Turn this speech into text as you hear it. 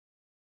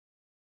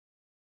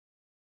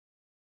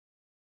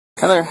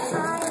Hi there.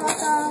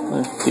 Hi,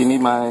 welcome. Do you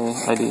need my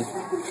ID?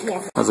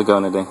 Yes. How's it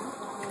going today?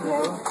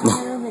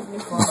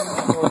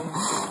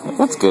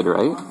 That's good,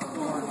 right?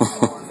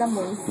 Some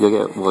ways.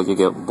 You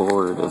get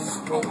bored if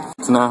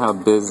it's not how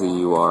busy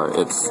you are,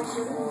 it's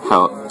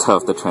how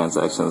tough the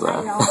transactions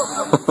are. Yeah.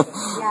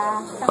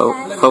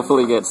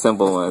 Hopefully get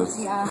simple ones.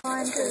 Yeah.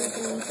 1, 2,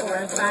 3,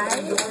 4, 5,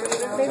 50.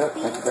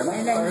 And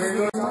then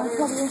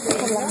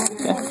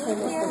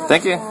Yeah.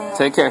 Thank you.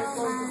 Take care.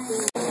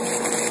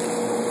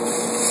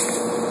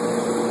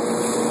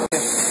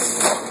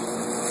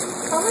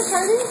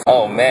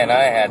 Oh man,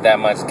 I ain't had that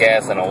much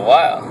gas in a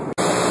while.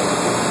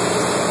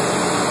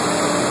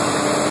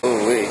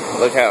 Ooh-wee.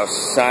 Look how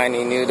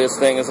shiny new this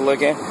thing is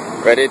looking.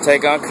 Ready to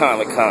take on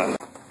Comic-Con.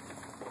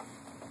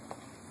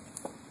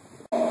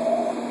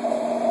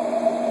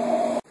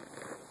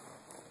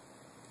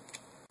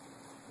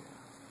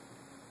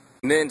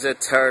 Ninja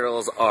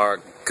Turtles are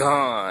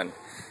gone.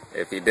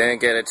 If you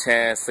didn't get a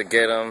chance to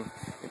get them,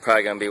 you're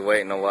probably going to be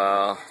waiting a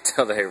while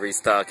till they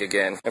restock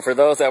again. And for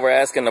those that were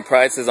asking the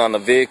prices on the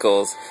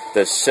vehicles,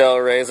 the Shell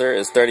Razor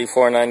is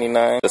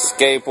 $34.99, the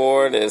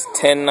skateboard is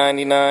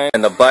 $10.99,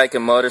 and the bike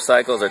and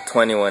motorcycles are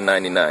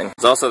 $21.99.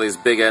 There's also these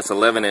big ass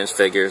 11-inch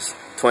figures,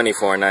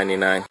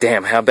 $24.99.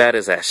 Damn, how bad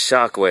is that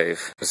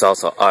Shockwave? There's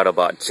also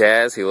Autobot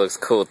Jazz, he looks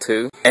cool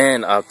too,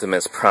 and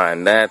Optimus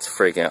Prime, that's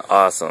freaking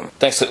awesome.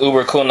 Thanks to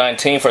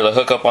UberCool19 for the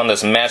hookup on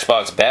this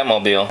Matchbox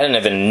Batmobile. I didn't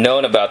even know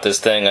about this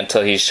thing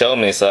until he showed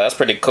me, so that's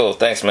pretty cool.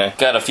 Thanks, man.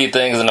 Got a few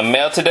things in the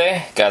mail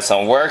today. Got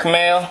some work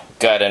mail.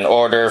 Got an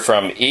order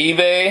from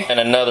eBay, and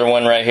another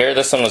one right here.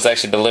 This one was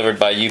actually delivered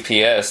by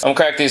UPS. I'm gonna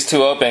crack these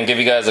two open and give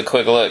you guys a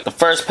quick look. The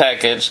first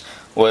package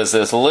was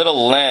this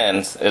little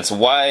lens. It's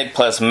wide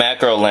plus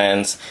macro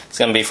lens. It's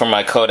gonna be for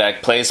my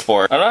Kodak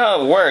PlaySport. I don't know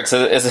how it works.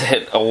 Is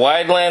it a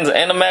wide lens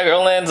and a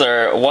macro lens,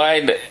 or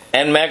wide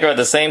and macro at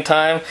the same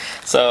time?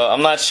 So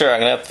I'm not sure. I'm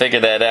gonna have to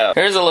figure that out.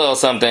 Here's a little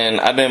something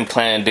I've been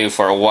planning to do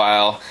for a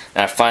while,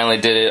 and I finally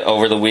did it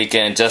over the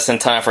weekend just in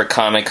time for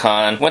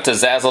Comic-Con. Went to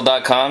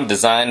Zazzle.com,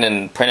 designed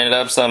and printed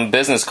up some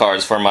business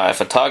cards for my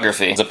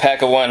photography. It's a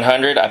pack of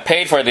 100. I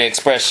paid for the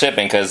express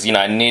shipping because, you know,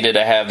 I needed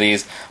to have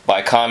these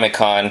by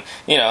Comic-Con,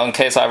 you know, in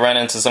case I run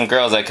into some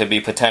girls that could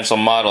be potential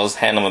models,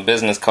 hand them a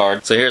business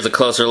card. So here's a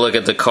closer look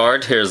at the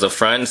card. Here's the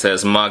front. It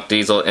says Mock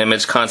Diesel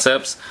Image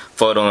Concepts,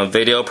 Photo and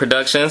Video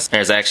Productions.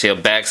 There's actually a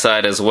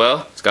backside as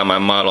well. It's got my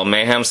Model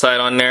Mayhem site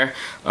on there,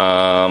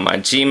 my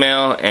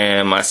Gmail,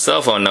 and my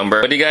cell phone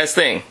number. What do you guys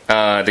think?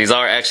 These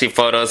are actually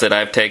photos that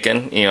I've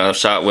taken, you know,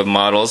 shot with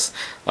models.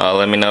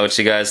 Let me know what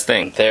you guys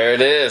think. There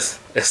it is.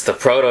 It's the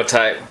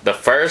prototype, the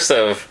first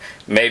of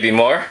maybe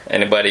more.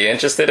 Anybody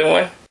interested in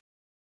one?